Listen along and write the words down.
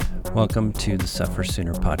Welcome to the Suffer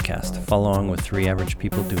Sooner podcast. Follow along with three average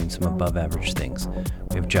people doing some above average things.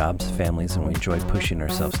 We have jobs, families, and we enjoy pushing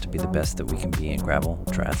ourselves to be the best that we can be in gravel,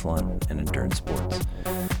 triathlon, and endurance sports.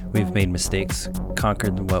 We've made mistakes,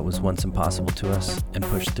 conquered what was once impossible to us, and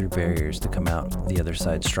pushed through barriers to come out the other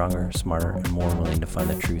side stronger, smarter, and more willing to find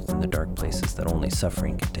the truth in the dark places that only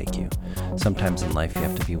suffering can take you. Sometimes in life you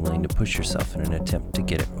have to be willing to push yourself in an attempt to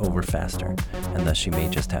get it over faster, and thus you may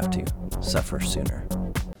just have to suffer sooner.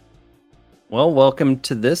 Well, welcome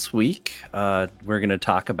to this week. We're going to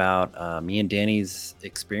talk about me and Danny's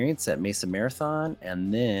experience at Mesa Marathon,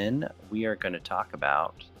 and then we are going to talk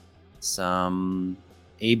about some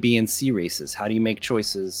A, B, and C races. How do you make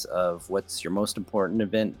choices of what's your most important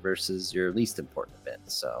event versus your least important event?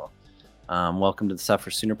 So welcome to the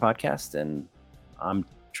Suffer Sooner podcast, and I'm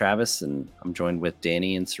Travis, and I'm joined with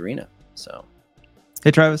Danny and Serena. So,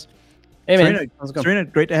 hey, Travis. Hey, man. Serena, how's it going? Serena,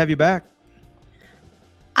 great to have you back.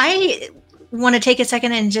 I want to take a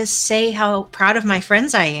second and just say how proud of my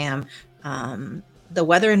friends I am. The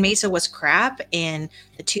weather in Mesa was crap, and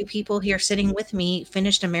the two people here sitting with me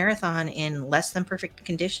finished a marathon in less than perfect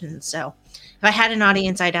conditions. So if I had an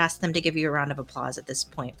audience, I'd ask them to give you a round of applause at this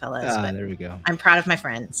point, fellas. There we go. I'm proud of my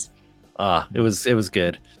friends. It was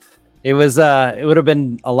good. It was it would have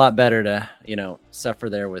been a lot better to, suffer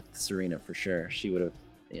there with Serena for sure. She would have,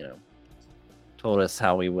 told us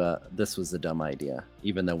how this was a dumb idea,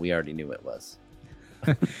 even though we already knew it was.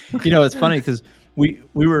 It's funny because we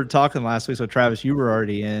were talking last week. So Travis, you were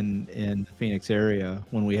already in the Phoenix area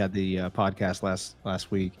when we had the podcast last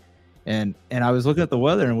week, and I was looking at the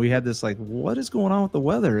weather, and we had this like, what is going on with the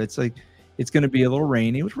weather? It's like it's going to be a little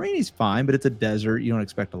rainy, which rainy's fine, but it's a desert. You don't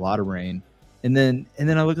expect a lot of rain. And then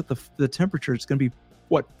I look at the temperature. It's going to be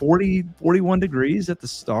what, 41 degrees at the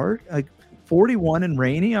start, like 41 and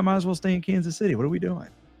rainy. I might as well stay in Kansas City. What are we doing?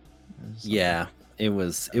 Yeah, it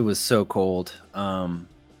was so cold.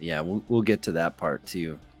 We'll get to that part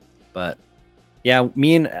too. But yeah,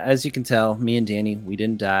 as you can tell, me and Danny, we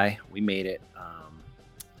didn't die. We made it.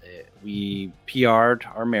 We PR'd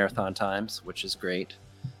our marathon times, which is great.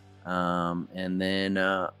 And then,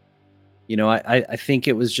 I think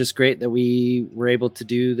it was just great that we were able to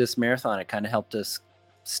do this marathon. It kind of helped us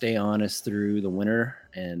stay honest through the winter,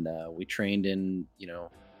 and we trained in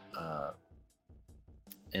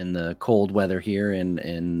the cold weather here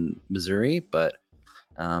in Missouri, but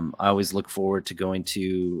I always look forward to going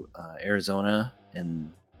to Arizona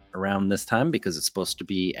and around this time because it's supposed to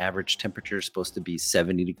be average temperature is supposed to be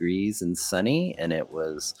 70 degrees and sunny, and it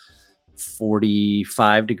was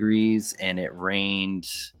 45 degrees and it rained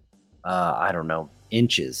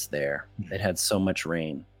inches there. It had so much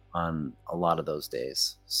rain on a lot of those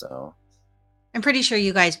days. So I'm pretty sure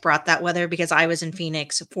you guys brought that weather because I was in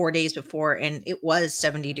Phoenix 4 days before, and it was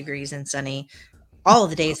 70 degrees and sunny all of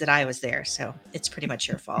the days that I was there. So it's pretty much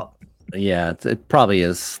your fault. Yeah, it probably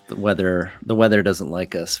is. The weather doesn't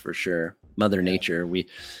like us for sure. Mother Nature, we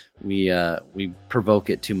provoke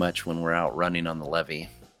it too much when we're out running on the levee.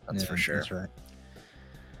 That's for sure. That's right.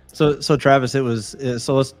 So Travis,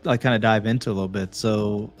 so let's kind of dive into a little bit.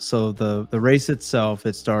 So the race itself,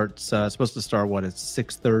 it's supposed to start it's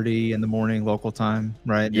 6:30 in the morning local time,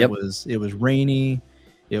 right? Yep. It was rainy,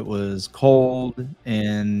 it was cold,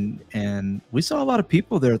 and we saw a lot of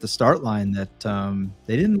people there at the start line that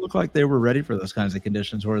they didn't look like they were ready for those kinds of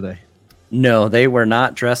conditions, were they? No, they were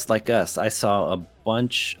not dressed like us. I saw a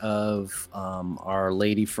bunch of our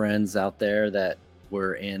lady friends out there that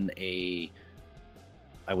were in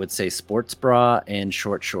I would say sports bra and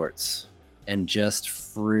short shorts, and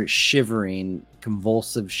just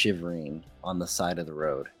convulsive shivering on the side of the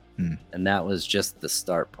road. And that was just the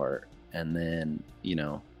start part. And then,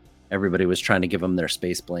 everybody was trying to give them their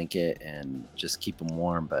space blanket and just keep them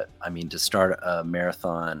warm. But I mean, to start a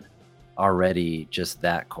marathon already just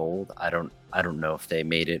that cold, I don't know if they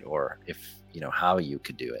made it or if, how you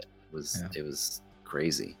could do it. It was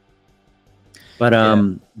crazy.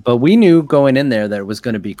 But we knew going in there that it was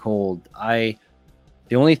going to be cold. The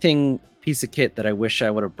only piece of kit that I wish I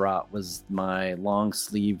would have brought was my long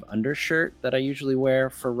sleeve undershirt that I usually wear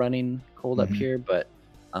for running cold up here. But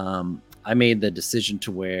I made the decision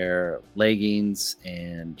to wear leggings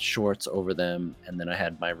and shorts over them, and then I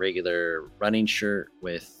had my regular running shirt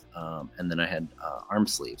with, and then I had arm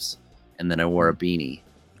sleeves, and then I wore a beanie,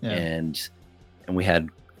 and we had.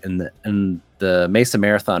 And the Mesa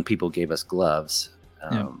Marathon people gave us gloves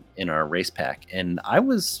in our race pack. And I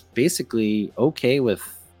was basically okay with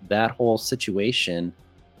that whole situation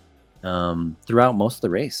throughout most of the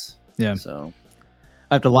race. Yeah. So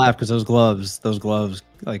I have to laugh because those gloves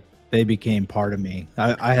like they became part of me.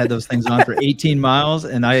 I had those things on for 18 miles,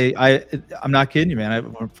 and I'm not kidding you, man. I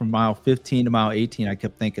went from mile 15 to mile 18. I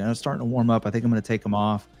kept thinking, I'm starting to warm up. I think I'm going to take them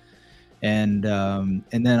off. And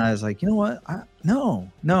then I was like, you know what? No,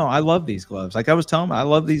 I love these gloves. Like I was telling them, I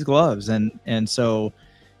love these gloves. And so,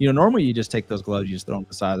 normally you just take those gloves, you just throw them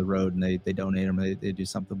beside the road, and they donate them. They do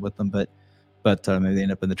something with them, but maybe they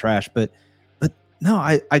end up in the trash. But no,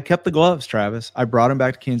 I kept the gloves, Travis. I brought them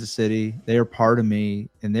back to Kansas City. They are part of me,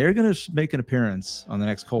 and they're going to make an appearance on the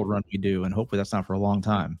next cold run we do. And hopefully that's not for a long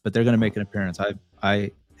time, but they're going to make an appearance.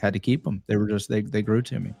 I had to keep them. They were just, they grew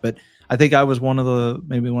to me. But I think I was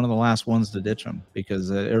maybe one of the last ones to ditch them,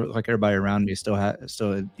 because like everybody around me still had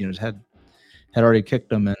already kicked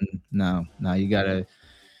them. And no, you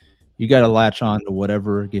gotta latch on to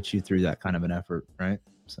whatever gets you through that kind of an effort. Right.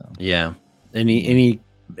 So, yeah.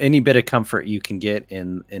 Any bit of comfort you can get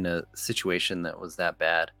in a situation that was that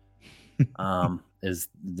bad is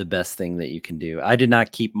the best thing that you can do. I did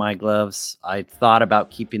not keep my gloves. I thought about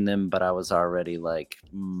keeping them, but I was already like,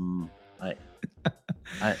 I'm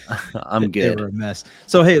good. They were a mess.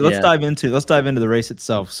 So hey, let's dive into the race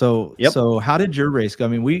itself. So So how did your race go? I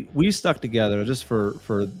mean, we stuck together, just for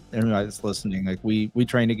everybody that's listening. Like we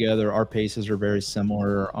train together. Our paces are very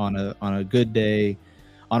similar on a good day.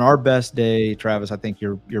 On our best day, Travis, I think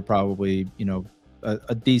you're probably,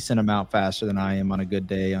 a decent amount faster than I am on a good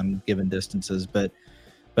day on given distances. But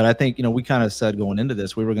I think, we kind of said going into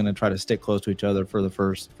this, we were going to try to stick close to each other for the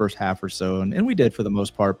first half or so. And we did for the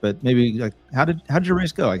most part, but maybe like, how did your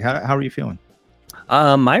race go? Like, how are you feeling?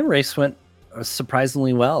 My race went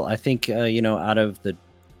surprisingly well. I think, out of the,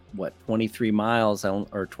 23 miles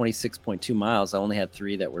or 26.2 miles, I only had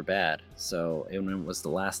 3 that were bad. So it was the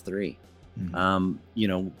last 3.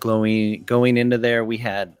 Mm-hmm. Going into there, we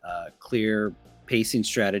had clear pacing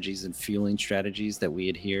strategies and fueling strategies that we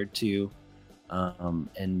adhered to.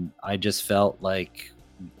 And I just felt like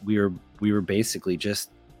we were basically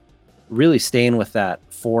just really staying with that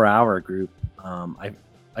 4-hour group.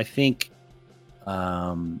 I think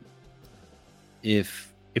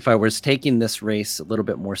if I was taking this race a little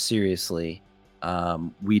bit more seriously,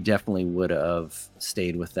 we definitely would have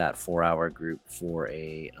stayed with that 4-hour group for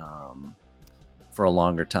a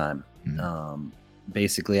longer time. Mm-hmm.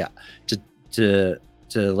 Basically, to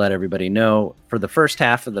let everybody know, for the first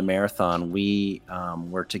half of the marathon, we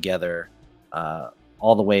were together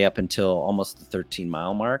all the way up until almost the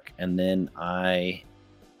 13-mile mark, and then I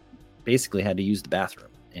basically had to use the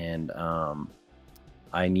bathroom, and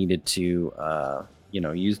I needed to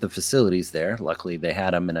use the facilities there. Luckily, they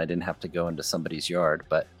had them, and I didn't have to go into somebody's yard.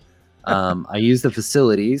 But I used the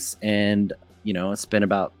facilities, and it's been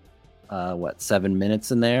about 7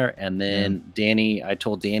 minutes in there, and then I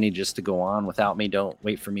told Danny just to go on without me. Don't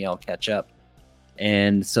wait for me, I'll catch up.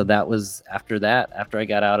 And so that was after I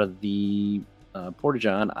got out of the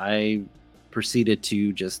Porta-John, I proceeded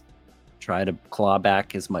to just try to claw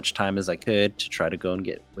back as much time as I could to try to go and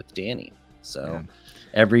get with Danny. So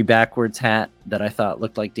every backwards hat that I thought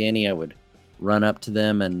looked like Danny, I would run up to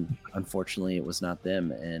them, and unfortunately it was not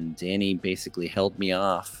them. And Danny basically held me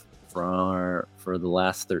off for the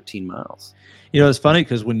last 13 miles. It's funny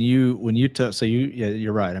because when you took, so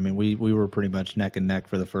you're right. I mean, we were pretty much neck and neck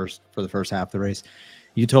for the first half of the race.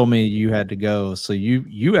 You told me you had to go, so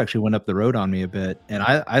you actually went up the road on me a bit, and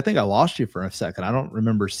I think I lost you for a second. I don't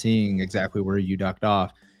remember seeing exactly where you ducked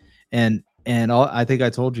off, and I think I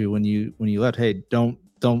told you when you left, hey, don't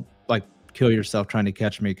like kill yourself trying to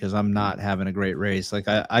catch me, because I'm not having a great race. Like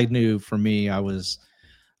I knew for me,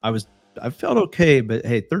 I felt okay, but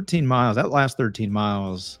hey, 13 miles, that last 13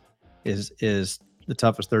 miles is the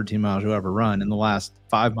toughest 13 miles you'll ever run. And the last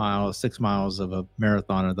 5 miles, 6 miles of a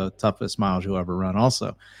marathon are the toughest miles you'll ever run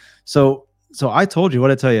also. So I told you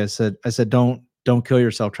what I tell you. I said, don't kill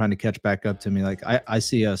yourself trying to catch back up to me. Like I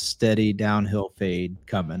see a steady downhill fade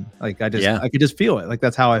coming. Like I could just feel it. Like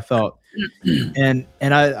that's how I felt. And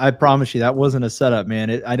I promise you that wasn't a setup,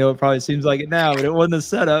 man. I know it probably seems like it now, but it wasn't a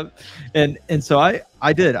setup. And so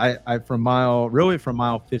I did. I from mile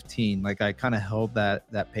 15, like I kind of held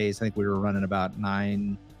that pace. I think we were running about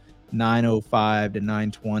 9:05 to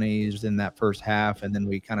 9:20 in that first half, and then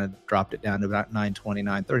we kind of dropped it down to about 9:20,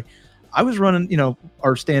 9:30. I was running,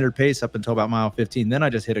 our standard pace up until about mile 15. Then I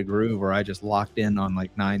just hit a groove where I just locked in on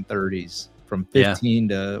like 9:30s from 15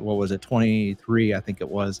 to 23, I think it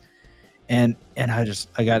was. And I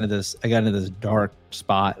got into this dark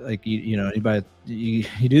spot. Like anybody, you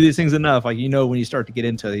do these things enough, like when you start to get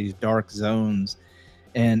into these dark zones,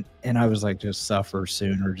 and I was like, just suffer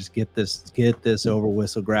sooner, just get this over with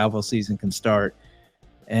so gravel season can start.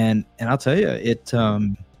 And I'll tell you,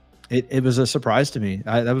 It was a surprise to me.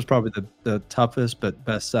 That was probably the toughest but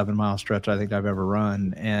best 7-mile stretch I think I've ever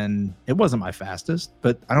run, and it wasn't my fastest,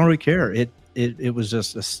 but I don't really care. It was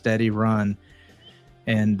just a steady run,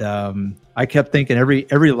 and I kept thinking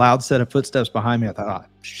every loud set of footsteps behind me, I thought, oh,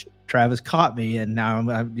 Travis caught me, and now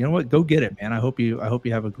I'm you know what? Go get it, man. I hope you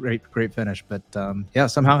have a great finish. But yeah,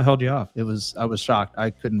 somehow I held you off. I was shocked. I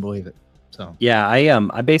couldn't believe it. So yeah,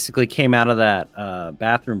 I basically came out of that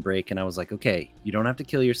bathroom break and I was like, okay, you don't have to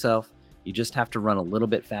kill yourself. You just have to run a little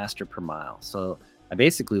bit faster per mile. So I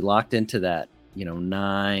basically locked into that,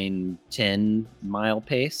 9-10 mile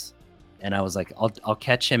pace. And I was like, I'll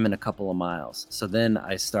catch him in a couple of miles. So then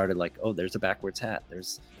I started like, oh, there's a backwards hat.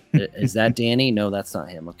 Is that Danny? No, that's not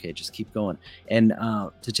him. Okay, just keep going. And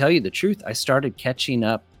to tell you the truth, I started catching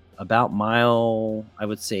up about mile, I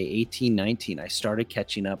would say 18, 19. I started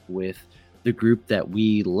catching up with the group that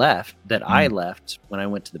I left when I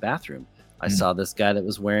went to the bathroom. I saw this guy that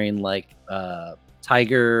was wearing like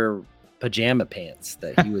tiger pajama pants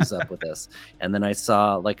that he was up with us. And then I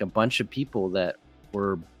saw like a bunch of people that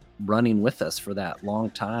were running with us for that long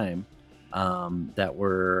time that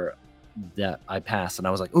I passed, and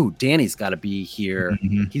I was like, oh, Danny's got to be here.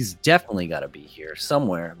 He's definitely got to be here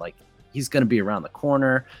somewhere. Like he's going to be around the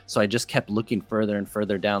corner. So I just kept looking further and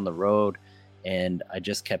further down the road, and I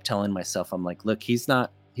just kept telling myself, I'm like, look, he's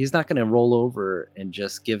not going to roll over and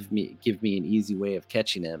just give me an easy way of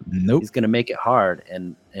catching him. Nope. He's going to make it hard,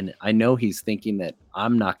 and I know he's thinking that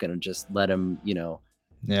I'm not going to just let him,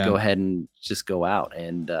 go ahead and just go out.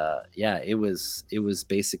 And it was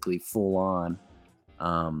basically full on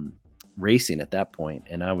racing at that point,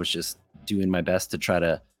 and I was just doing my best to try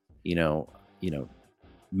to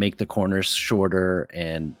make the corners shorter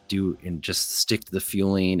and just stick to the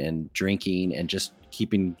fueling and drinking and just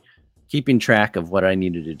keeping track of what I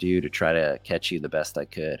needed to do to try to catch you the best I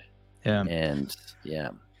could. And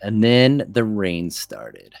then the rain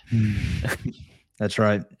started. That's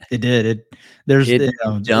right, it did. It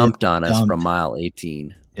dumped on us from mile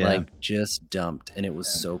 18. Like just dumped, and it was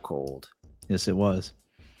so cold. Yes, it was.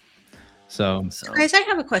 So guys, I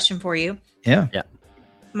have a question for you. Yeah.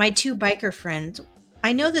 My two biker friends,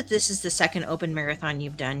 I know that this is the second open marathon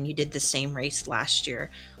you've done. You did the same race last year.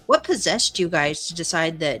 What possessed you guys to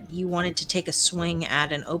decide that you wanted to take a swing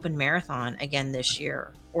at an open marathon again this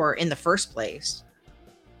year, or in the first place?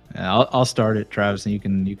 I'll start it, Travis, and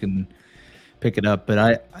you can pick it up. But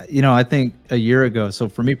I think a year ago. So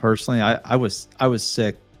for me personally, I was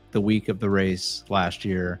sick the week of the race last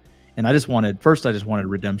year. And I just wanted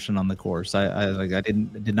redemption on the course. I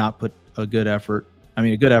did not put a good effort. I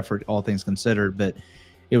mean, a good effort, all things considered, but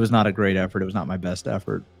it was not a great effort. It was not my best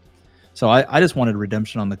effort. So I just wanted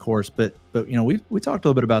redemption on the course. But we talked a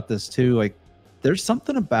little bit about this too. Like, there's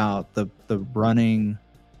something about the running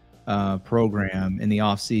program in the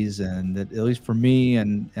off season that, at least for me,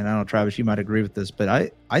 and I don't know, Travis, you might agree with this,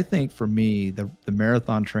 but I think for me the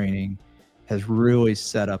marathon training has really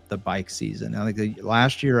set up the bike season. I think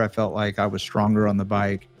last year I felt like I was stronger on the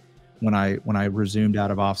bike when I resumed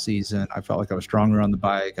out of off season. I felt like I was stronger on the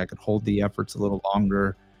bike. I could hold the efforts a little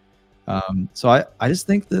longer. So I just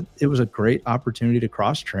think that it was a great opportunity to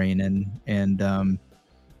cross train, and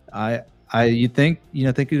you think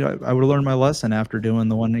I would have learned my lesson after doing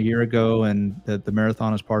the one a year ago, and the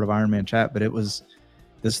marathon is part of Ironman Chat, but it was.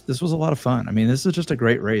 This was a lot of fun. I mean, this is just a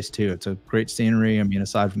great race too. It's a great scenery. I mean,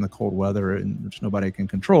 aside from the cold weather, which nobody can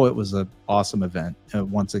control, it was an awesome event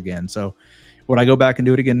once again. So would I go back and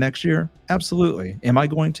do it again next year? Absolutely. Am I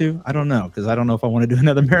going to? I don't know, because I don't know if I want to do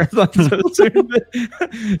another marathon so soon. But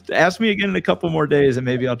ask me again in a couple more days and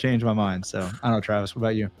maybe I'll change my mind. So I don't know, Travis, what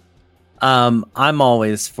about you? I'm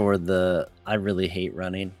always I really hate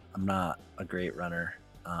running. I'm not a great runner.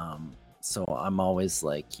 So I'm always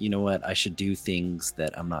like, you know what? I should do things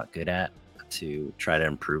that I'm not good at to try to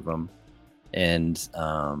improve them. And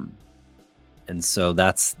so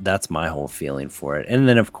that's my whole feeling for it. And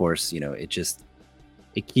then of course,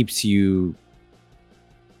 it keeps you,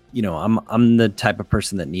 I'm the type of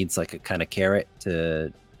person that needs like a kind of carrot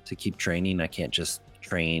to keep training. I can't just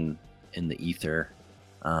train in the ether.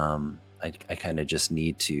 I kind of just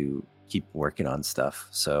need to keep working on stuff.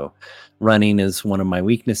 So running is one of my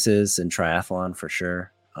weaknesses, in triathlon for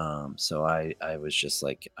sure. So I was just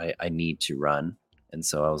like, I need to run. And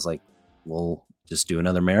so I was like, we'll just do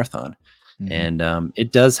another marathon. Mm-hmm. And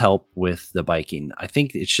it does help with the biking. I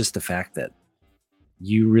think it's just the fact that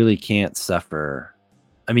you really can't suffer.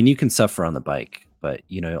 I mean, you can suffer on the bike, but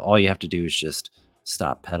all you have to do is just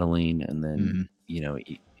stop pedaling, and then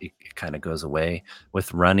it kind of goes away.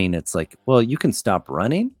 With running, it's like, well, you can stop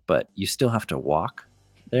running, but you still have to walk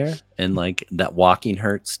there, and like that walking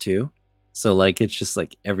hurts too. So like it's just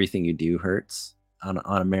like everything you do hurts on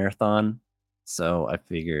a marathon. So I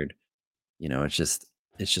figured,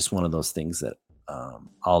 it's just one of those things that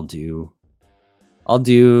I'll do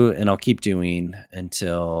and I'll keep doing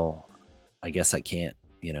until I guess I can't,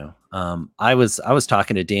 I was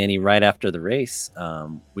talking to Danny right after the race.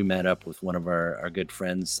 We met up with one of our good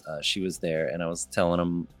friends. She was there and I was telling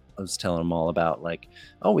him all about like,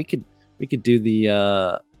 oh, we could do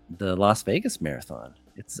the Las Vegas marathon.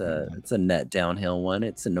 It's a net downhill one.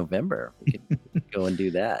 It's in November. We could go and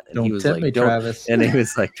do that. And he Don't was tempt like, me, don't Travis. and he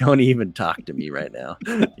was like, don't even talk to me right now.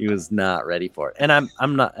 He was not ready for it. And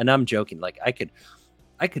I'm not, and I'm joking. Like I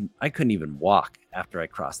couldn't even walk after I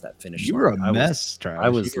crossed that finish You line. were a mess, I Travis.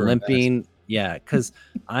 You was were a mess. limping. Yeah, because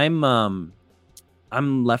I'm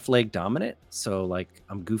left leg dominant, so like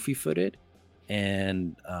I'm goofy footed,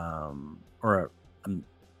 and or I'm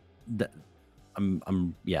th-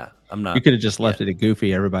 I'm You not. could have just Yeah, left it at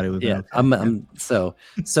goofy. Everybody would have been yeah. okay. I'm Yeah. I'm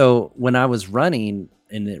so when I was running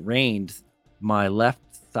and it rained, my left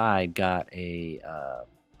side got a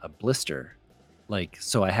blister, like,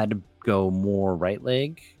 so I had to go more right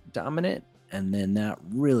leg dominant, and then that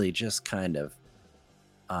really just kind of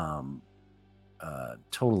um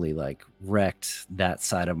totally like wrecked that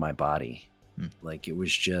side of my body. Hmm. Like it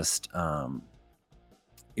was just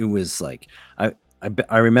it was like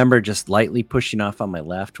I remember just lightly pushing off on my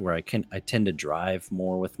left where I tend to drive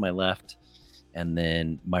more with my left, and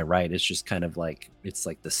then my right is just kind of like it's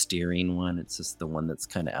like the steering one. It's just the one that's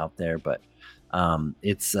kind of out there, but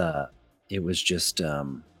it's it was just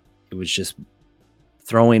it was just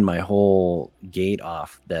throwing my whole gait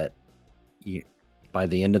off that you, by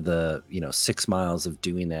the end of the 6 miles of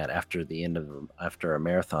doing that after a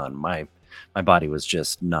marathon, my body was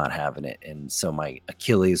just not having it, and so my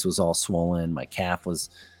Achilles was all swollen, my calf was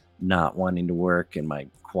not wanting to work, and my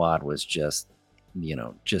quad was just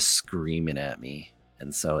screaming at me.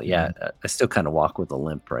 And so yeah, I still kind of walk with a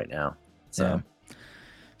limp right now. So Yeah.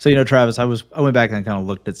 So Travis, I went back and kind of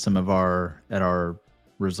looked at some of our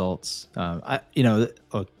results.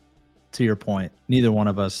 Look, to your point, neither one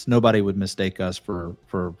of us, nobody would mistake us for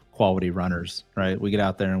quality runners, right? We get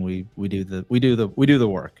out there and we do the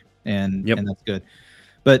work, and yep. that's good.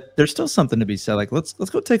 But there's still something to be said. Like let's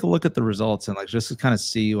go take a look at the results and like just to kind of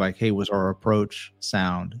see like, hey, was our approach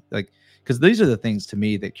sound? Like because these are the things to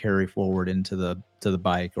me that carry forward into the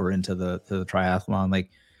bike or into the triathlon. Like,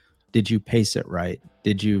 did you pace it right?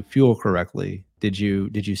 Did you fuel correctly? Did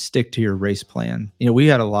you stick to your race plan? We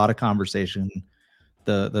had a lot of conversation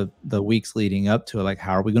the weeks leading up to it, like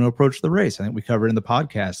how are we going to approach the race? I think we covered in the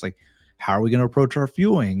podcast, like how are we going to approach our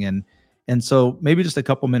fueling? And so maybe just a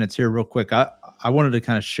couple minutes here real quick. I wanted to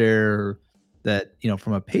kind of share that,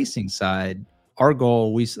 from a pacing side, our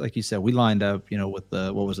goal, we, like you said, we lined up, with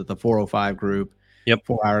what was it, the 405 group, Yep.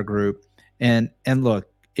 4 hour group. And look,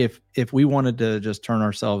 if we wanted to just turn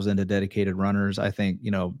ourselves into dedicated runners, I think,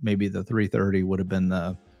 maybe the 330 would have been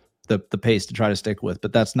the pace to try to stick with,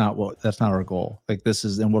 but that's not our goal. Like this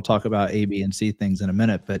is, and we'll talk about A, B, and C things in a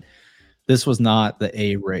minute, but this was not the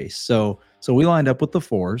A race. So we lined up with the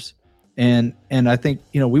fours, and I think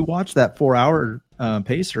we watched that 4 hour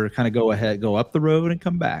pacer kind of go up the road and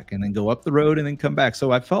come back, and then go up the road and then come back.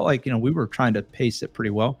 So I felt like we were trying to pace it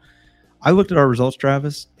pretty well. I looked at our results,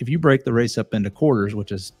 Travis. If you break the race up into quarters,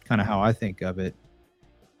 which is kind of how I think of it,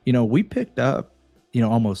 we picked up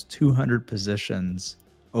almost 200 positions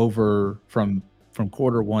over from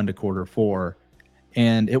quarter one to quarter four.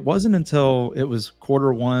 And it wasn't until it was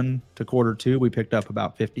quarter one to quarter two, we picked up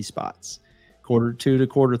about 50 spots. Quarter two to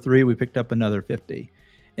quarter three, we picked up another 50.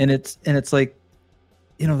 And it's like,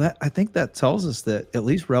 that I think that tells us that at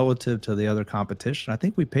least relative to the other competition, I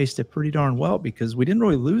think we paced it pretty darn well because we didn't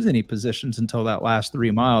really lose any positions until that last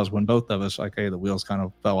 3 miles when both of us, like, hey, the wheels kind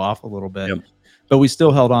of fell off a little bit. Yep. But we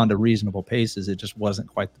still held on to reasonable paces. It just wasn't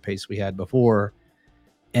quite the pace we had before.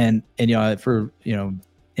 And for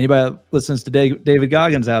anybody that listens to David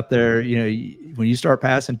Goggins out there, when you start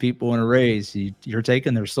passing people in a race, you're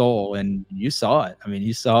taking their soul, and you saw it. I mean,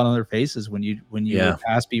 you saw it on their faces when you Yeah. would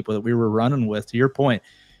pass people that we were running with. To your point,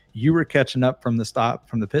 you were catching up from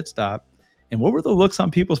the pit stop, and what were the looks on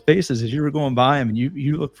people's faces as you were going by them? And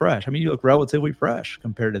you look fresh. I mean, you look relatively fresh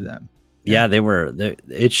compared to them. Yeah, they were.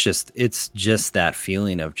 It's just that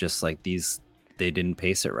feeling of just like they didn't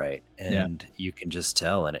pace it right, and you can just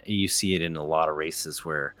tell, and you see it in a lot of races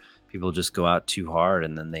where people just go out too hard,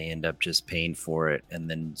 and then they end up just paying for it, and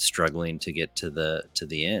then struggling to get to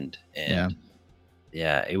the end. And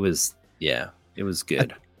it was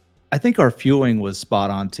good. I think our fueling was spot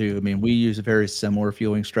on too. I mean, we use very similar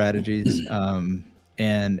fueling strategies.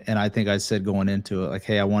 And I think I said going into it, like,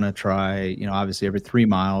 hey, I want to try, obviously every 3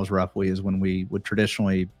 miles roughly is when we would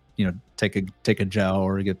traditionally, take a gel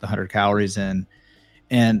or get the 100 calories in.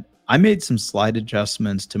 And I made some slight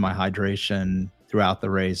adjustments to my hydration throughout the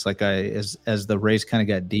race. Like as the race kind of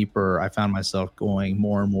got deeper, I found myself going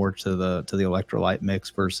more and more to the electrolyte mix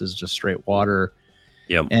versus just straight water.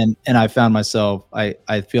 Yep. And I found myself,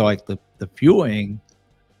 I feel like the fueling,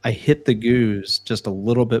 I hit the goose just a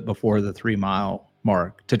little bit before the 3 mile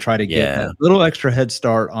mark to try to get Yeah. that little extra head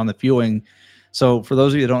start on the fueling. So for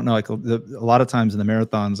those of you that don't know, like a lot of times in the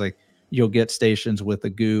marathons, like you'll get stations with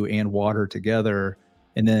the goo and water together,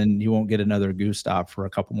 and then you won't get another goo stop for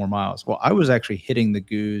a couple more miles. Well, I was actually hitting the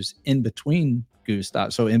goos in between goo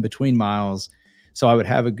stops, so in between miles. So I would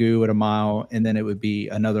have a goo at a mile, and then it would be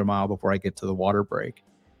another mile before I get to the water break.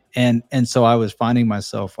 And so I was finding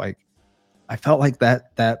myself like I felt like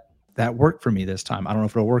that worked for me this time. I don't know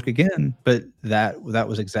if it'll work again, but that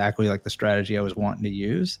was exactly like the strategy I was wanting to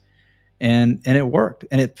use. And it worked.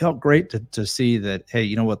 And it felt great to see that, hey,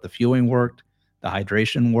 you know what, the fueling worked, the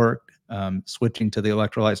hydration worked. Switching to the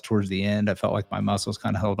electrolytes towards the end, I felt like my muscles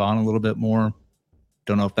kind of held on a little bit more.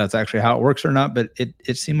 Don't know if that's actually how it works or not, but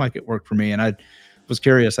it seemed like it worked for me. And I was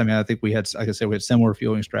curious. I mean, I think we had, like I said, we had similar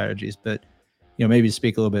fueling strategies, but maybe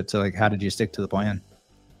speak a little bit to like how did you stick to the plan?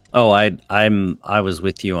 Oh, I was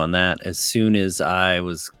with you on that. As soon as I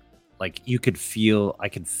was like, I could feel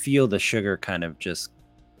the sugar kind of just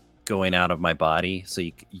going out of my body. So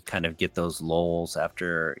you kind of get those lulls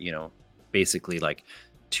after, basically like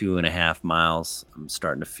 2.5 miles. I'm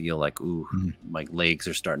starting to feel like, ooh, my legs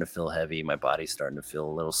are starting to feel heavy. My body's starting to feel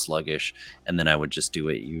a little sluggish. And then I would just do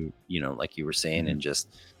it, like you were saying, and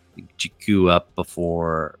just goo up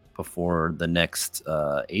before the next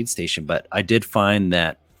aid station. But I did find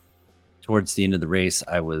that towards the end of the race,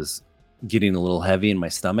 I was getting a little heavy in my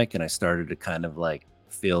stomach, and I started to kind of like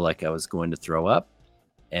feel like I was going to throw up.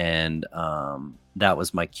 And that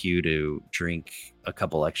was my cue to drink a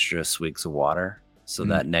couple extra swigs of water. So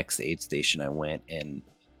that next aid station I went, and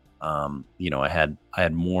I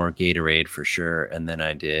had more Gatorade for sure, and then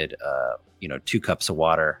I did 2 cups of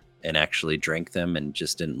water and actually drank them and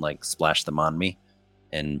just didn't like splash them on me,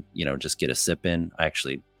 and just get a sip in. I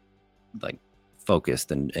actually like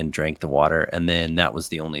focused and drank the water, and then that was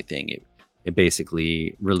the only thing. It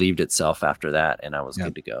basically relieved itself after that, and I was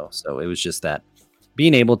good to go. So it was just that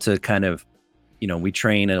being able to kind of, we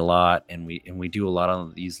train a lot, and we do a lot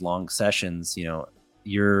of these long sessions.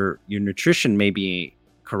 Your nutrition may be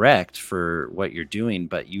correct for what you're doing,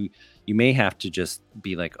 but you may have to just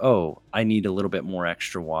be like, oh, I need a little bit more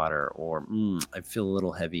extra water, or I feel a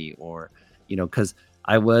little heavy, or because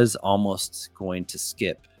I was almost going to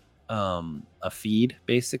skip a feed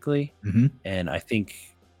basically. And I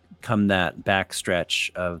think come that back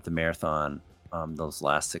stretch of the marathon, those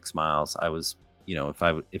last 6 miles, I was,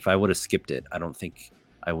 if I would have skipped it, I don't think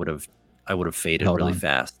I would have faded Held really on.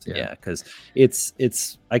 fast. Yeah. Yeah. Cause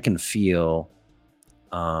it's, I can feel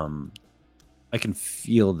the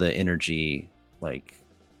energy like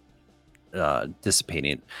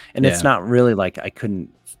dissipating, and it's not really like I couldn't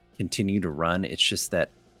continue to run. It's just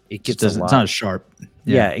that it gets It's not as sharp.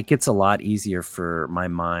 Yeah, it gets a lot easier for my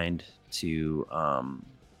mind to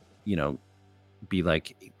be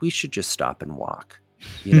like, we should just stop and walk.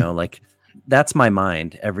 Like that's my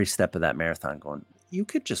mind every step of that marathon going, you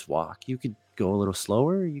could just walk, you could go a little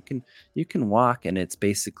slower, you can walk. And it's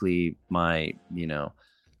basically my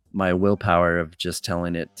my willpower of just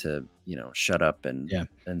telling it to shut up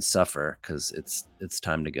and suffer, because it's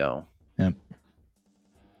time to go. Yeah.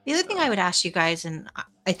 The other thing I would ask you guys, and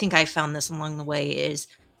I think I found this along the way, is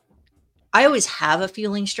I always have a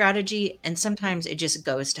fueling strategy, and sometimes it just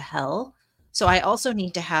goes to hell. So I also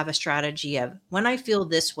need to have a strategy of when I feel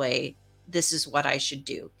this way, this is what I should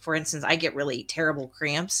do. For instance, I get really terrible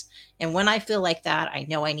cramps, and when I feel like that, I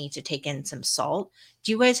know I need to take in some salt.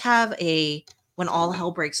 Do you guys have a when all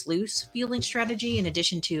hell breaks loose fueling strategy in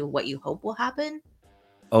addition to what you hope will happen?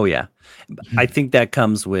 Oh yeah. I think that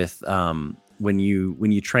comes with when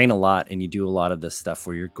you train a lot and you do a lot of this stuff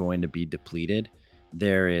where you're going to be depleted,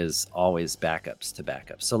 there is always backups to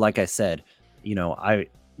backups. So like I said, I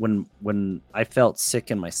when I felt sick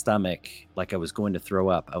in my stomach, like I was going to throw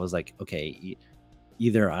up, I was like, okay,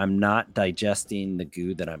 either I'm not digesting the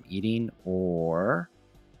goo that I'm eating, or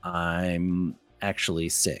I'm actually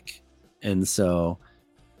sick. And so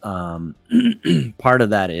part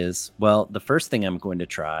of that is, well, the first thing I'm going to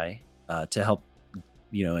try to help,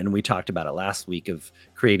 and we talked about it last week, of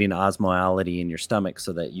creating osmolality in your stomach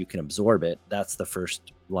so that you can absorb it. That's the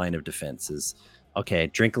first line of defense is, okay,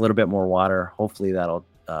 drink a little bit more water. Hopefully that'll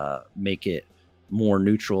make it more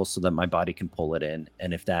neutral so that my body can pull it in.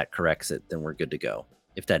 And if that corrects it, then we're good to go.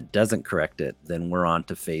 If that doesn't correct it, then we're on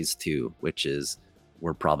to phase 2, which is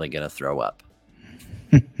we're probably going to throw up.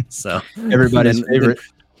 So everybody's favorite.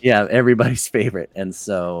 Yeah, everybody's favorite. And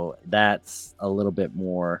so that's a little bit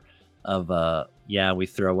more of we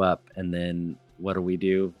throw up, and then what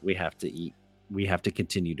do? We have to eat. We have to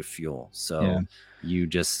continue to fuel. So you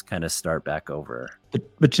just kind of start back over.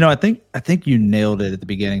 But I think you nailed it at the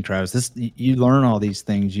beginning, Travis. You learn all these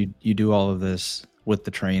things. You do all of this with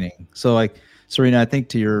the training. So like, Serena, I think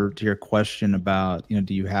to your question about,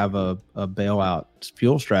 do you have a bailout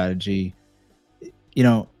fuel strategy?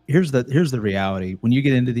 Here's the reality. When you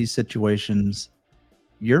get into these situations,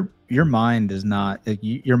 your mind is not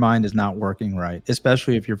working right,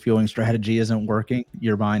 especially if your fueling strategy isn't working.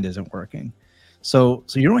 Your mind isn't working. So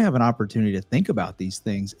you don't have an opportunity to think about these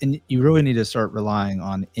things, and you really need to start relying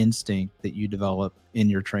on instinct that you develop in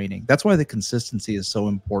your training. That's why the consistency is so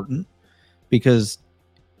important, because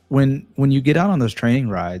when you get out on those training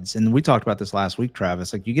rides, and we talked about this last week,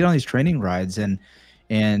 Travis, like you get on these training rides and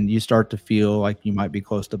you start to feel like you might be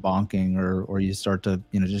close to bonking, or you start to,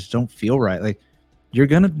 just don't feel right. Like you're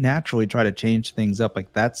going to naturally try to change things up.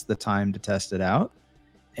 Like that's the time to test it out.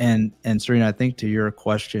 And Serena, I think to your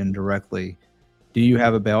question directly, do you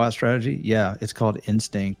have a bailout strategy? Yeah, it's called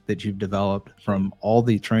instinct that you've developed from all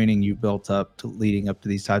the training you built up to leading up to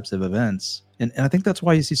these types of events. And I think that's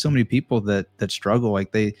why you see so many people that struggle.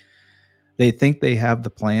 Like they think they have the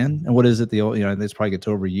plan. And what is it? The old, this probably gets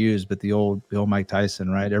overused, but the old Mike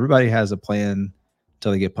Tyson, right? Everybody has a plan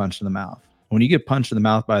until they get punched in the mouth. When you get punched in the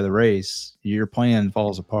mouth by the race, your plan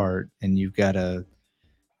falls apart, and you've got to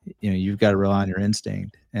rely on your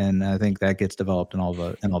instinct. And I think that gets developed in all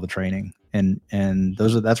the training. And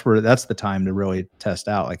that's the time to really test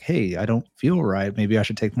out, like, hey, I don't feel right. Maybe I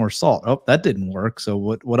should take more salt. Oh, that didn't work. So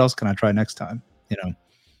what else can I try next time? I don't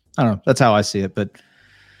know. That's how I see it. But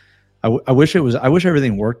I wish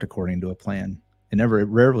everything worked according to a plan. It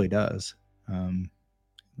rarely does.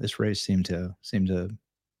 This race seemed to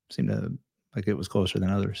like it was closer than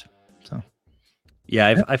others. So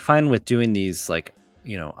yeah, I find with doing these, like,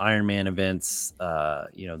 Ironman events,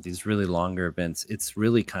 these really longer events, it's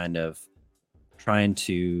really kind of trying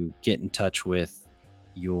to get in touch with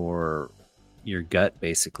your gut,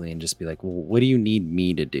 basically, and just be like, well, what do you need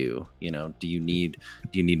me to do? Do you need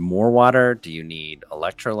more water? Do you need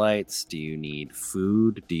electrolytes? Do you need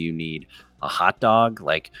food? Do you need a hot dog?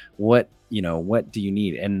 Like, what do you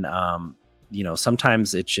need? And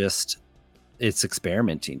sometimes it's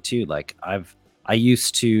experimenting too. Like I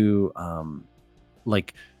used to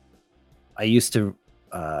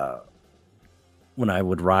when I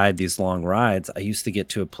would ride these long rides, I used to get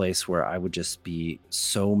to a place where I would just be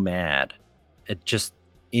so mad at just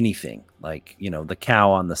anything. Like, the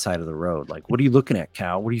cow on the side of the road. Like, what are you looking at,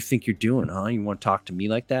 cow? What do you think you're doing, huh? You want to talk to me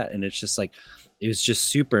like that? And it's just like, it was just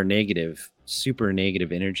super negative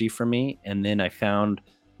energy for me. And then I found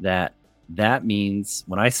that means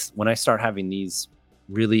when I start having these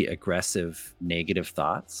really aggressive negative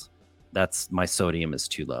thoughts, that's my sodium is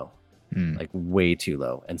too low. Like way too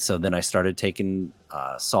low. And so then I started taking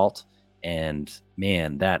salt, and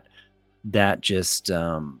man, that just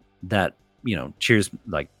cheers,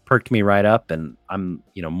 like perked me right up, and I'm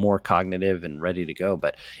more cognitive and ready to go.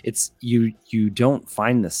 But it's you don't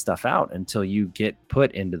find this stuff out until you get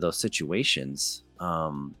put into those situations.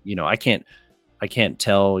 I can't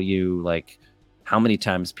tell you like how many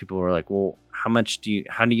times people were like, well, how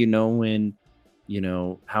do you know when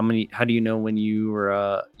how do you know when you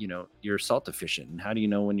are you're salt deficient, and how do you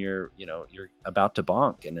know when you're about to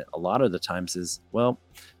bonk? And a lot of the times is, well,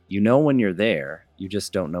 when you're there, you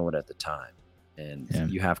just don't know it at the time.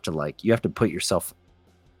 And you have to put yourself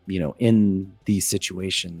in these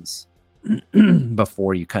situations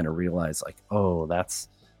before you kind of realize, like, oh, that's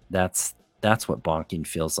what bonking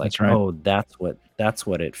feels like. That's right. Oh, that's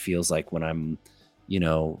what it feels like when I'm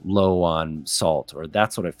low on salt, or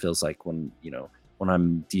that's what it feels like when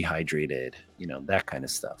I'm dehydrated, that kind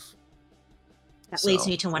of stuff. That leads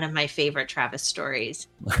me to one of my favorite Travis stories,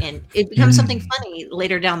 and it becomes something funny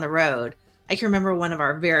later down the road. I can remember one of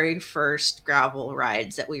our very first gravel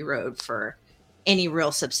rides that we rode for any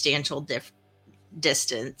real substantial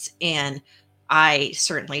distance, and I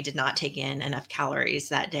certainly did not take in enough calories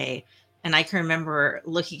that day. And I can remember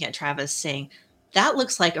looking at Travis saying, that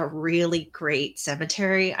looks like a really great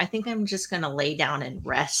cemetery. I think I'm just going to lay down and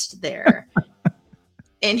rest there.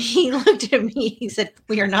 And he looked at me, he said,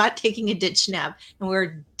 we are not taking a ditch nap, and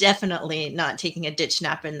we're definitely not taking a ditch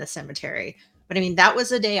nap in the cemetery. But I mean, that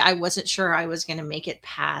was a day I wasn't sure I was going to make it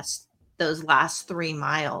past those last 3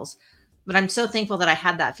 miles. But I'm so thankful that I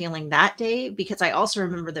had that feeling that day, because I also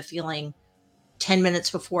remember the feeling 10 minutes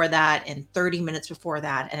before that, and 30 minutes before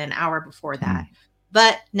that, and an hour before that.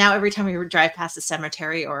 But now every time we drive past a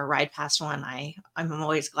cemetery or ride past one, I'm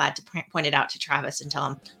always glad to point it out to Travis and tell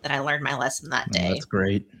him that I learned my lesson that Oh, day. that's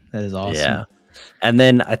great. That is awesome. Yeah. And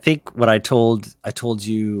then I think what I told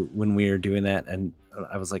you when we were doing that, and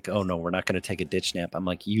I was like, oh no, we're not going to take a ditch nap. I'm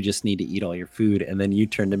like, you just need to eat all your food. And then you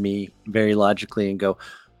turn to me very logically and go,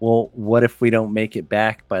 well, what if we don't make it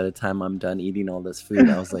back by the time I'm done eating all this food?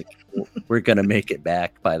 I was like, well, we're going to make it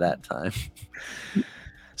back by that time.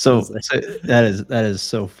 So, like, so that is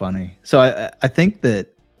so funny. So I think that,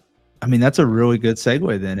 I mean, that's a really good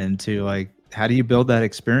segue then into like, how do you build that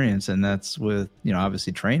experience? And that's with, you know,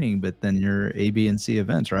 obviously training, but then your A, B, and C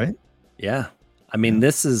events, right? yeah. I mean,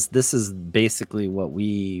 this is basically what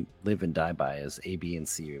we live and die by, is A, B, and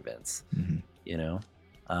C events, you know?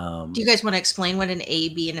 Do you guys want to explain what an A,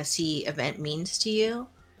 B, and a C event means to you?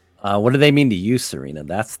 What do they mean to you, Serena?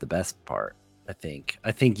 That's the best part, I think.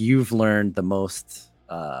 I think you've learned the most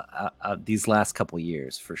these last couple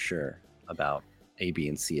years, for sure, about A, B,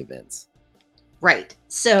 and C events. Right.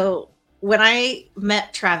 So when I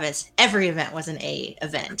met Travis, every event was an A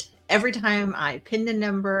event. Every time I pinned a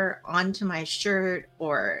number onto my shirt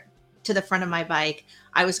or to the front of my bike,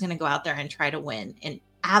 I was going to go out there and try to win and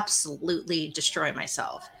absolutely destroy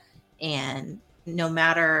myself. And no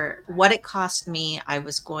matter what it cost me, I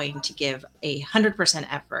was going to give 100%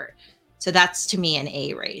 effort. So that's, to me, an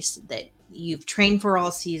A race, that you've trained for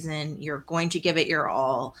all season, you're going to give it your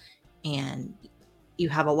all, and you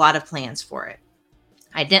have a lot of plans for it.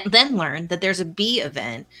 I then learned that there's a B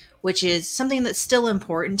event, which is something that's still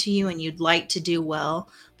important to you and you'd like to do well,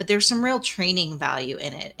 but there's some real training value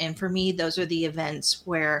in it. And for me, those are the events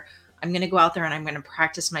where I'm going to go out there and I'm going to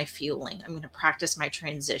practice my fueling. I'm going to practice my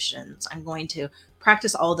transitions. I'm going to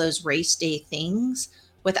practice all those race day things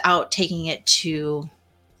without taking it to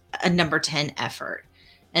a number 10 effort.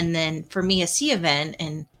 And then for me, a C event,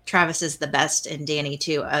 and Travis is the best, and Danny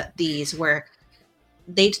too, these where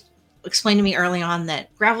they explained to me early on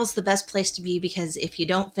that gravel's the best place to be, because if you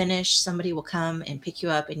don't finish, somebody will come and pick you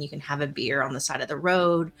up and you can have a beer on the side of the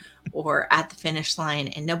road or at the finish line,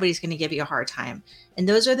 and nobody's going to give you a hard time. And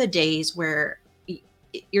those are the days where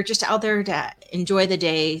you're just out there to enjoy the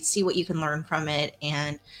day, see what you can learn from it,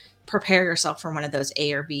 and prepare yourself for one of those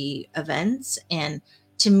A or B events. And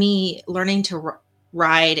to me, learning to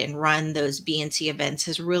ride and run those B and C events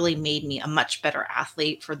has really made me a much better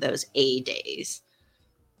athlete for those A days.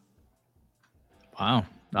 Wow.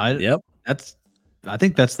 Yep. I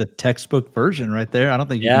think that's the textbook version right there. I don't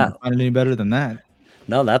think you can find it any better than that.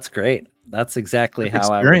 No, that's great. That's exactly That's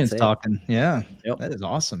how I would say talking. Yeah. Yep. That is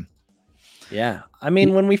awesome. Yeah. I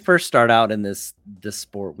mean, when we first start out in this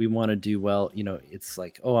sport, we want to do well. You know, it's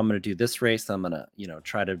like, oh, I'm going to do this race. I'm going to, you know,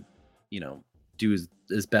 try to, you know, do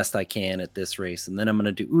as best I can at this race. And then I'm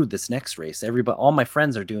going to do, this next race. All my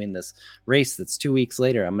friends are doing this race that's 2 weeks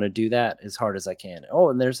later. I'm going to do that as hard as I can. Oh,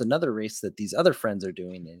 and there's another race that these other friends are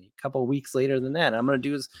doing. And a couple of weeks later than that, I'm going to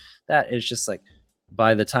do that. It's just like,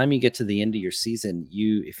 by the time you get to the end of your season,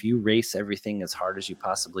 if you race everything as hard as you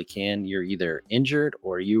possibly can, you're either injured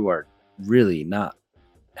or you are really not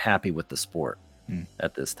happy with the sport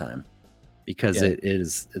at this time, because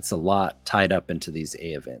it's a lot tied up into these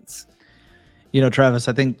A events. You know, Travis,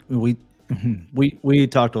 I think we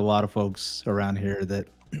talked to a lot of folks around here that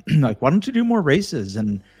like, why don't you do more races?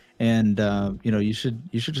 And you know, you should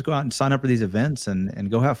just go out and sign up for these events and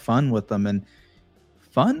go have fun with them. And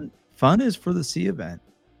fun is for the C event,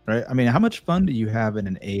 right? I mean, how much fun do you have in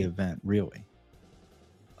an A event, really?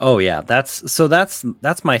 Oh yeah,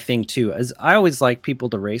 that's my thing too. As I always like people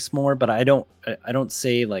to race more, but I don't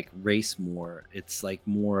say like race more. It's like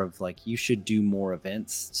more of like, you should do more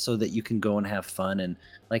events so that you can go and have fun and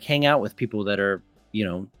like hang out with people that are, you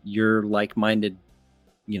know, you're like-minded,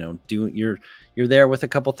 you know, you're there with a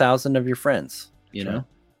couple thousand of your friends, you know,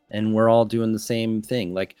 and we're all doing the same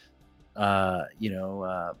thing. Like, you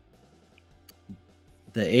know,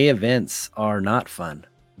 the A events are not fun.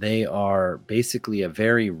 They are basically a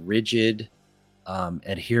very rigid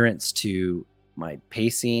adherence to my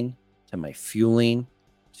pacing, to my fueling,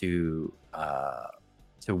 to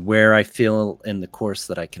where I feel in the course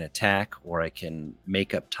that I can attack or I can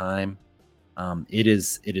make up time. It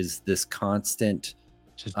is this constant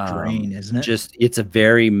just drain, isn't it? It's a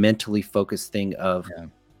very mentally focused thing of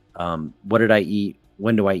what did I eat?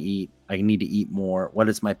 When do I eat? I need to eat more. What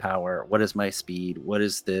is my power? What is my speed? What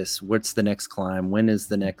is this? What's the next climb? When is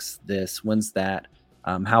the next this? When's that?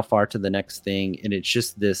 How far to the next thing? And it's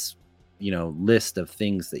just this, you know, list of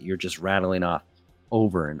things that you're just rattling off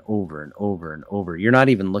over and over and over and over. You're not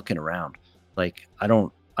even looking around. Like I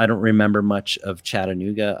don't remember much of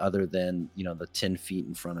Chattanooga other than, you know, the 10 feet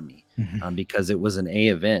in front of me, because it was an A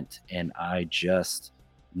event and I just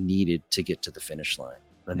needed to get to the finish line.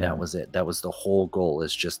 And Yeah. that was it. That was the whole goal,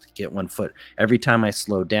 is just to get one foot. Every time I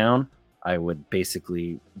slowed down, I would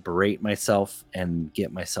basically berate myself and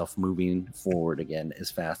get myself moving forward again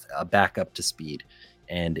as fast, back up to speed.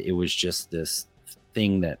 And it was just this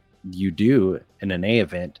thing that you do in an A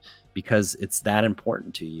event because it's that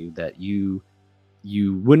important to you, that you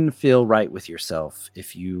wouldn't feel right with yourself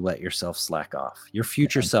if you let yourself slack off. Your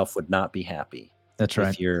future self would not be happy. That's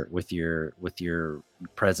right. With your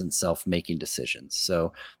present self making decisions.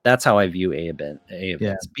 So that's how I view A events.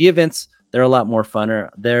 Yeah. B events, they're a lot more funner.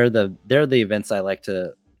 They're the events I like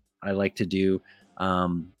to do.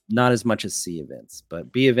 Not as much as C events,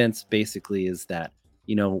 but B events basically is that,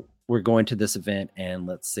 you know, we're going to this event and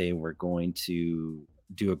let's say we're going to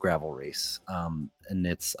do a gravel race, and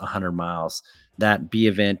it's 100 miles. That B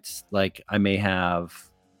event, like I may have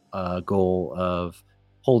a goal of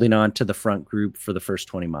holding on to the front group for the first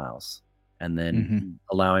 20 miles and then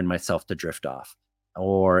allowing myself to drift off.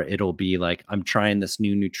 Or it'll be like, I'm trying this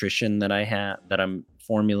new nutrition that I have,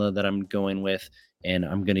 formula that I'm going with, and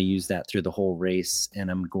I'm going to use that through the whole race.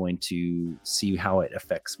 And I'm going to see how it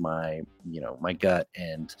affects my, you know, my gut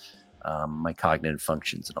and my cognitive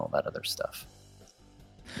functions and all that other stuff.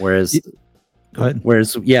 Whereas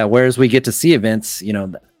we get to see events, you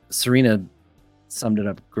know, Serena summed it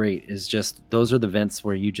up great, is just those are the events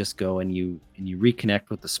where you just go and you reconnect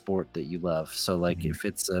with the sport that you love. So like if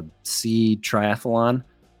it's a C triathlon,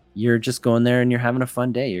 you're just going there and you're having a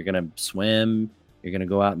fun day. You're going to swim, you're going to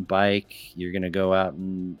go out and bike, you're going to go out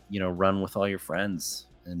and, you know, run with all your friends.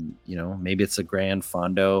 And, you know, maybe it's a Grand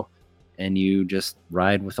Fondo and you just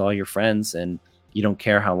ride with all your friends and you don't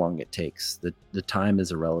care how long it takes. The time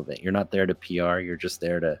is irrelevant. You're not there to PR. You're just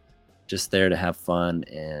there to have fun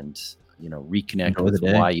and, you know, reconnect with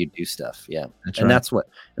why you do stuff. Yeah. That's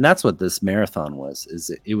what this marathon was,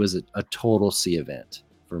 is it was a total C event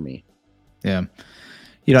for me. Yeah.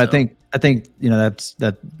 You know, so, I think, you know,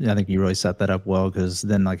 I think you really set that up well, because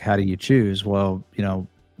then like, how do you choose? Well, you know,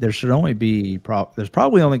 there should only be, there's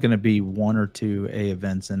probably only going to be 1 or 2 A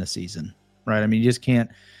events in a season, right? I mean, you just can't,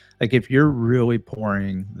 like, if you're really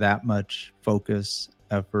pouring that much focus,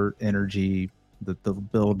 effort, energy, the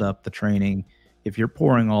build up, the training, if you're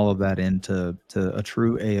pouring all of that into a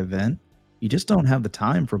true A event, you just don't have the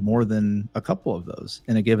time for more than a couple of those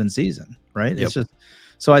in a given season, right? Yep. It's just,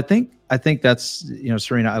 so I think that's, you know,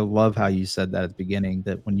 Serena, I love how you said that at the beginning,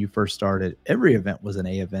 that when you first started, every event was an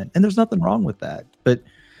A event, and there's nothing wrong with that.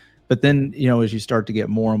 But then, you know, as you start to get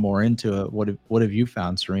more and more into it, what have you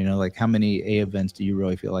found, Serena? Like, how many A events do you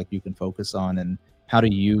really feel like you can focus on, and how do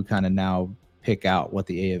you kind of now pick out what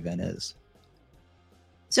the A event is?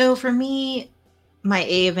 So for me, my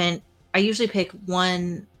A event, I usually pick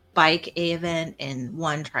 1 bike A event and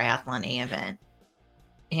 1 triathlon A event.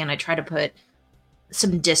 And I try to put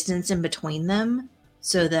some distance in between them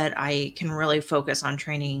so that I can really focus on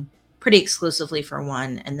training pretty exclusively for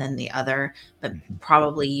one and then the other, but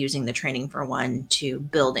probably using the training for one to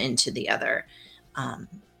build into the other.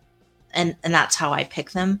 And that's how I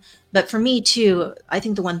pick them. But for me too, I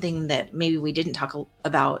think the one thing that maybe we didn't talk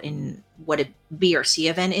about in what a B or C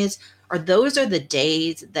event those are the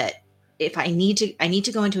days that if I need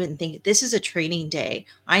to go into it and think, this is a training day.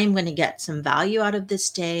 I am going to get some value out of this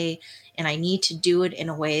day, and I need to do it in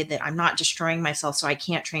a way that I'm not destroying myself so I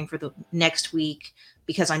can't train for the next week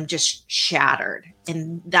because I'm just shattered.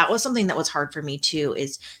 And that was something that was hard for me too,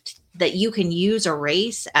 is that you can use a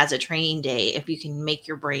race as a training day if you can make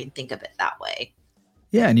your brain think of it that way.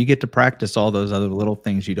 Yeah, and you get to practice all those other little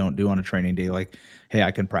things you don't do on a training day, like, hey,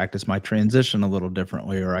 I can practice my transition a little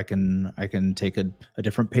differently, or I can take a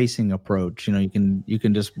different pacing approach. You know, you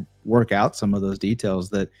can just work out some of those details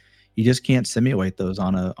that you just can't simulate those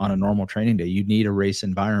on a normal training day. You need a race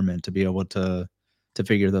environment to be able to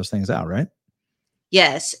figure those things out, right?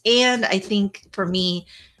 Yes, and I think for me,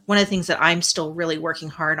 one of the things that I'm still really working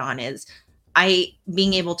hard on is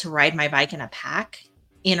being able to ride my bike in a pack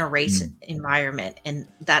in a race environment. And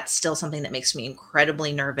that's still something that makes me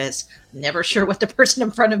incredibly nervous. Never sure what the person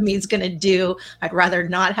in front of me is going to do. I'd rather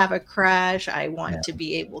not have a crash. I want to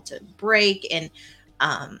be able to brake. And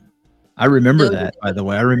I remember that, by the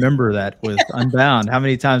way. I remember that with Unbound. How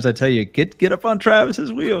many times I tell you, get up on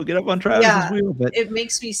Travis's wheel, get up on Travis's wheel. But it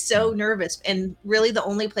makes me so nervous. And really the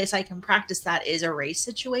only place I can practice that is a race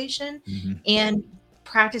situation. And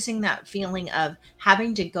practicing that feeling of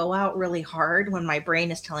having to go out really hard when my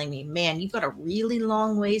brain is telling me, man, you've got a really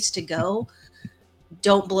long ways to go.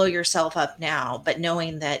 don't blow yourself up now, but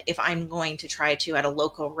knowing that if I'm going to try to at a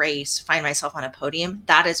local race find myself on a podium,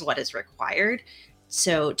 that is what is required.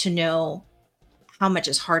 So to know how much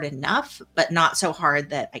is hard enough, but not so hard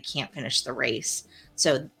that I can't finish the race.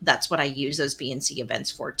 So that's what I use those BNC events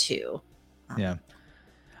for too. Yeah.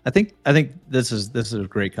 I think this is a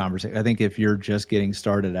great conversation. I think if you're just getting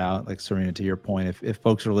started out, like Serena, to your point, if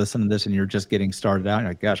folks are listening to this and you're just getting started out, you're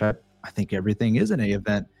like, gosh, I think everything is an A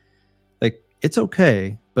event. Like, it's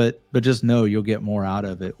okay, but just know you'll get more out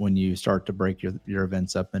of it when you start to break your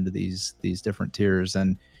events up into these different tiers.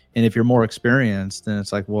 And if you're more experienced, then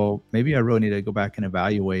it's like, well, maybe I really need to go back and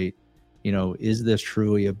evaluate, is this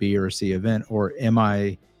truly a B or a C event, or am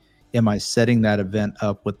I setting that event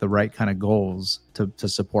up with the right kind of goals to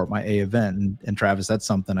support my A event? And Travis, that's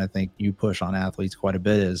something I think you push on athletes quite a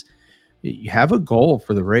bit, is you have a goal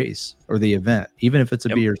for the race or the event, even if it's a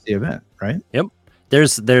B or C event, right? Yep.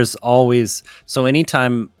 There's always, so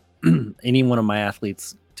anytime any one of my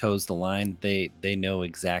athletes toes the line, they know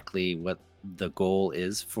exactly what the goal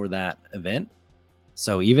is for that event.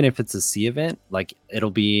 So even if it's a C event, like, it'll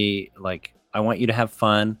be like, I want you to have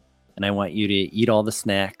fun, and I want you to eat all the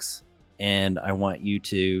snacks, and I want you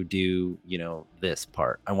to do, this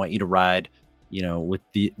part. I want you to ride,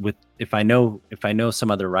 if I know some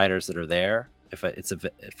other riders that are there, if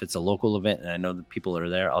it's a local event and I know the people are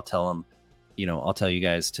there, I'll tell them, I'll tell you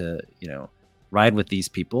guys to, ride with these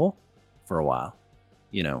people for a while,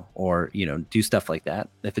 or, do stuff like that.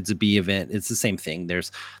 If it's a B event, it's the same thing.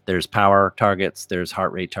 There's power targets, there's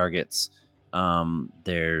heart rate targets,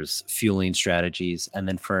 there's fueling strategies. And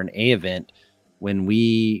then for an A event, when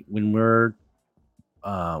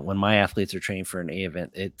my athletes are training for an A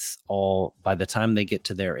event, it's all, by the time they get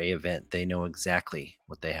to their A event, they know exactly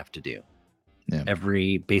what they have to do. Yeah.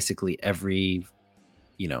 Basically every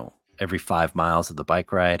 5 miles of the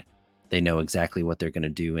bike ride, they know exactly what they're going to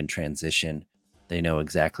do in transition. They know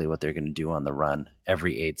exactly what they're going to do on the run,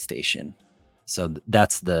 every aid station. So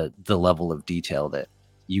that's the level of detail that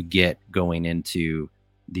you get going into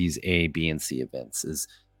these A, B, and C events, is,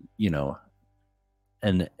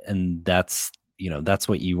 and that's, that's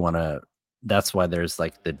what you want to, that's why there's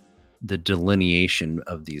like the delineation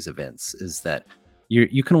of these events, is that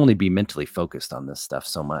you can only be mentally focused on this stuff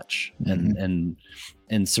so much. Mm-hmm.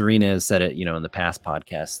 And Serena has said it, in the past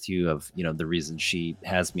podcasts too, of, the reason she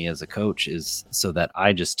has me as a coach is so that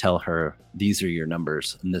I just tell her, these are your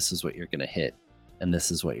numbers and this is what you're going to hit and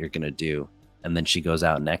this is what you're going to do. And then she goes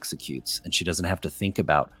out and executes, and she doesn't have to think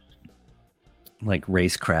about like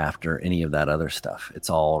racecraft or any of that other stuff.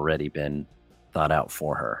 It's all already been thought out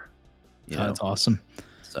for her. That's awesome.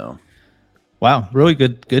 So, wow, really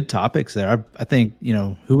good topics there. I think,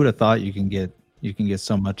 who would have thought you can get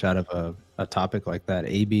so much out of a topic like that,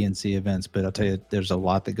 A, B, and C events. But I'll tell you, there's a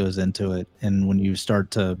lot that goes into it. And when you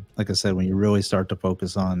start to, like I said, when you really start to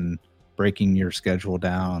focus on breaking your schedule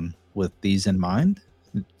down with these in mind,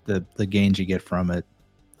 the gains you get from it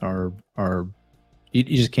are you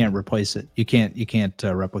just can't replace it. You can't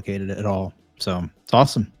replicate it at all. So it's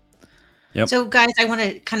awesome. Yep. So guys, I want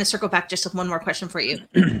to kind of circle back just with one more question for you.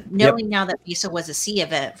 Knowing now that Mesa was a C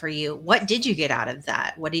event for you, what did you get out of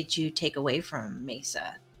that? What did you take away from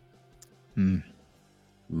Mesa?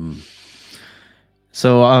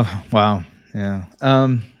 So, wow. Yeah.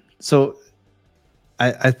 So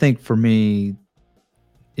I think for me,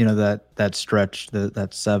 that stretch, that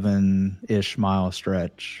 7-ish mile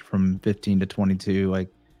stretch from 15 to 22, like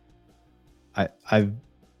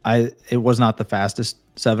it was not the fastest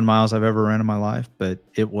 7 miles I've ever ran in my life, but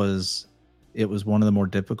it was one of the more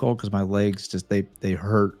difficult because my legs just, they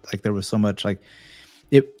hurt. Like, there was so much, like,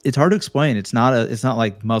 it's hard to explain. It's not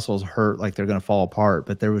like muscles hurt like they're going to fall apart,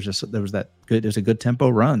 but there was a good tempo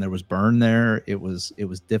run. There was burn there. It was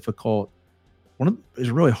difficult. It was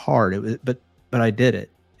really hard. But I did it.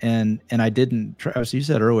 And I didn't, as you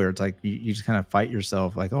said earlier, it's like you just kind of fight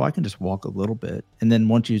yourself, like, oh, I can just walk a little bit. And then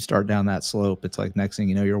once you start down that slope, it's like next thing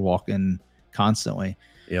you know, you're walking constantly.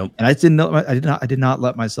 Yep. And I did not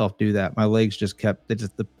let myself do that. My legs just kept,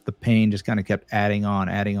 the pain just kind of kept adding on.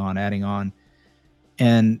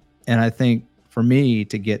 And I think for me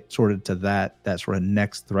to get sort of to that sort of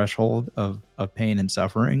next threshold of pain and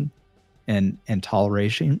suffering and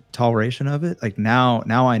toleration of it, like now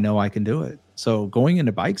I know I can do it. So going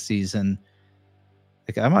into bike season,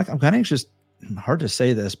 I'm kind of anxious. Hard to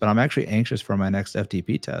say this, but I'm actually anxious for my next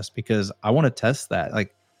FTP test because I want to test that.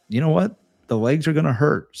 Like, you know what? The legs are going to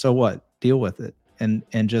hurt. So what? Deal with it and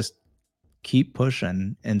just keep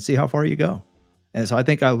pushing and see how far you go. And so I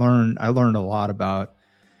think I learned a lot about,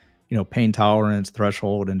 pain tolerance,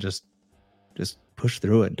 threshold, and just push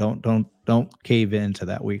through it. Don't cave into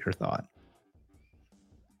that weaker thought.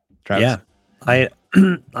 Travis? Yeah,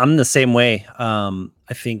 I'm the same way.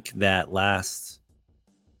 I think that last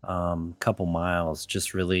couple miles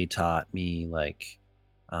just really taught me like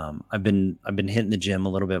I've been hitting the gym a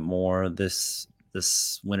little bit more this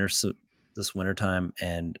winter time,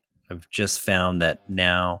 and I've just found that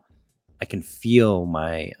now I can feel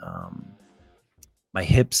my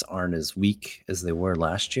hips aren't as weak as they were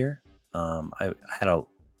last year. I had a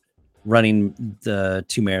running the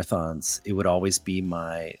 2 marathons, it would always be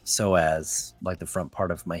my psoas, like the front part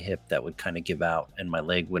of my hip, that would kind of give out, and my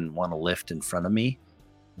leg wouldn't want to lift in front of me.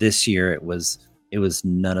 This year, it was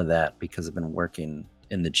none of that because I've been working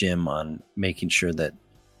in the gym on making sure that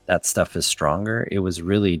that stuff is stronger. It was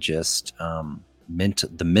really just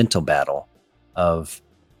the mental battle of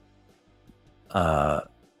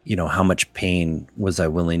how much pain was I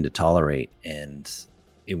willing to tolerate, and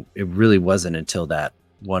it really wasn't until that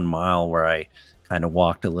 1 mile where I kind of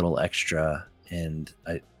walked a little extra, and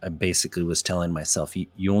I basically was telling myself,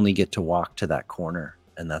 you only get to walk to that corner,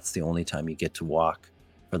 and that's the only time you get to walk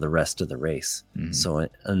for the rest of the race. So,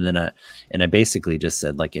 and then I basically just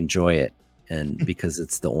said, like, enjoy it, and because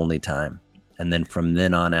it's the only time. And then from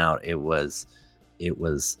then on out, it was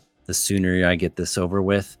the sooner I get this over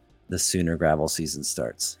with, the sooner gravel season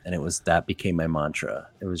starts. And that became my mantra.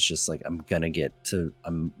 It was just like, I'm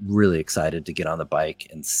really excited to get on the bike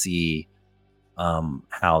and see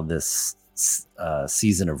how this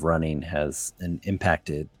season of running has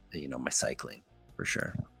impacted, my cycling for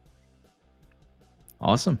sure.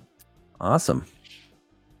 Awesome.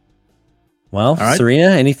 Well, right.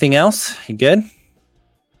 Serena, anything else? You good?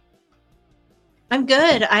 I'm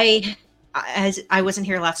good. As I wasn't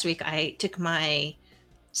here last week, I took my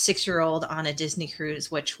 6-year-old on a Disney cruise,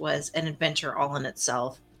 which was an adventure all in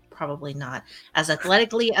itself. Probably not as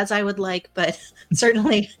athletically as I would like, but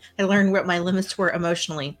certainly I learned what my limits were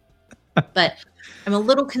emotionally. But I'm a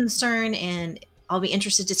little concerned, and I'll be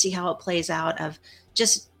interested to see how it plays out, of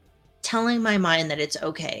just telling my mind that it's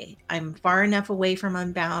okay. I'm far enough away from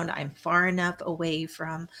Unbound. I'm far enough away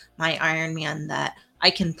from my Ironman that I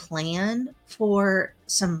can plan for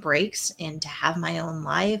some breaks and to have my own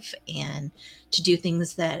life and to do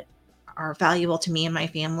things that are valuable to me and my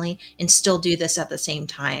family, and still do this at the same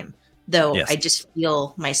time. Though yes. I just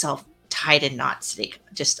feel myself tied in knots,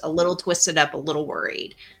 just a little twisted up, a little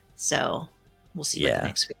worried. So we'll see what the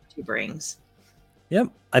next week or two brings. Yep.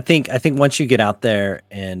 I think once you get out there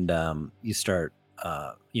and you start,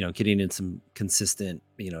 getting in some consistent,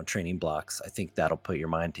 training blocks, I think that'll put your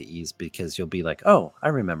mind to ease, because you'll be like, oh, I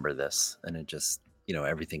remember this. And it just,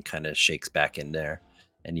 everything kind of shakes back in there.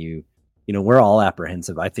 And we're all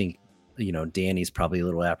apprehensive. I think, Danny's probably a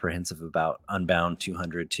little apprehensive about Unbound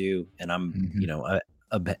 200 too. And I'm,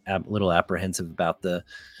 a little apprehensive about the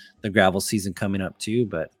gravel season coming up too.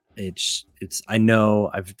 But it's I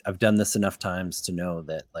know I've done this enough times to know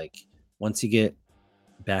that, like, once you get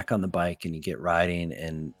back on the bike and you get riding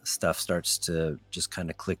and stuff starts to just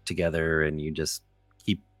kind of click together and you just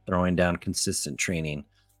keep throwing down consistent training,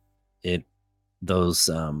 those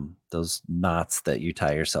knots that you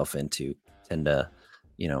tie yourself into tend to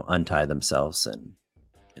untie themselves,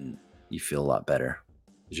 and you feel a lot better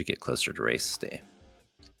as you get closer to race day.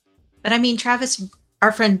 But I mean, Travis,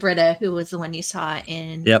 our friend Britta, who was the one you saw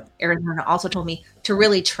in Arizona, also told me to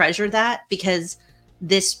really treasure that, because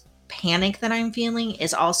this panic that I'm feeling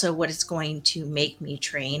is also what is going to make me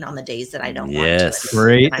train on the days that I don't want to.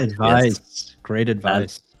 Great advice. Great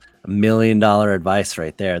advice. That's $1 million advice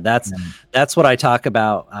right there. That's what I talk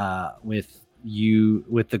about with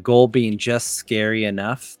the goal being just scary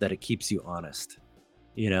enough that it keeps you honest.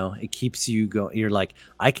 It keeps you going. You're like,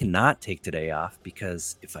 I cannot take today off,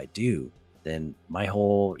 because if I do, then my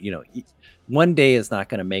whole, one day is not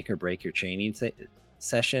going to make or break your training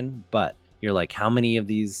session. But you're like, how many of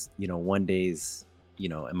these, 1 days,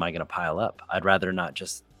 am I going to pile up? I'd rather not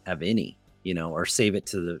just have any, or save it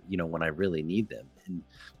to the, when I really need them. And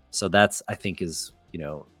so that's, I think, is,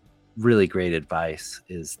 really great advice,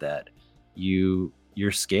 is that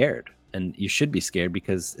you're scared, and you should be scared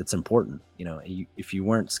because it's important. If you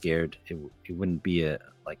weren't scared, it wouldn't be an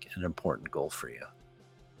important goal for you.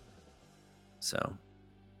 So,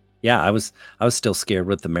 yeah, I was still scared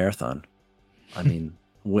with the marathon. I mean,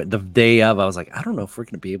 the day of, I was like, I don't know if we're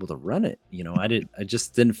going to be able to run it. I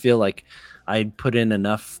just didn't feel like I'd put in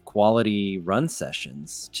enough quality run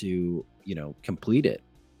sessions to, complete it.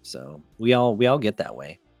 So we all get that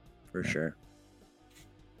way for sure.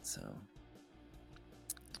 So.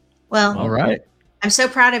 Well, all right. I'm so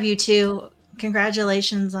proud of you too.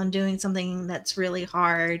 Congratulations on doing something that's really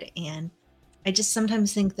hard. And I just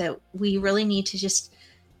sometimes think that we really need to just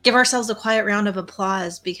give ourselves a quiet round of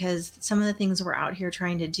applause, because some of the things we're out here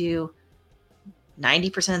trying to do,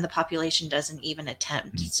 90% of the population doesn't even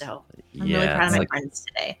attempt. So I'm really proud of my friends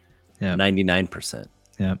today. Yeah. 99%.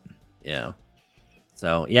 Yep. Yeah.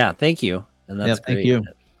 So yeah, thank you. And that's great. Thank you.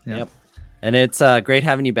 Yep. And it's great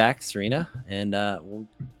having you back, Serena. And we'll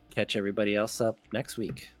catch everybody else up next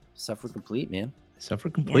week. Suffer complete, man. Suffer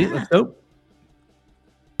complete. Yeah. Let's go.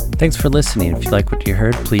 Thanks for listening. If you like what you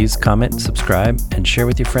heard, please comment, subscribe, and share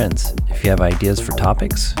with your friends. If you have ideas for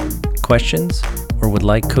topics, questions, or would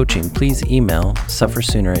like coaching, please email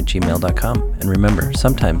suffersooner@gmail.com. And remember,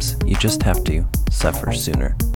 sometimes you just have to suffer sooner.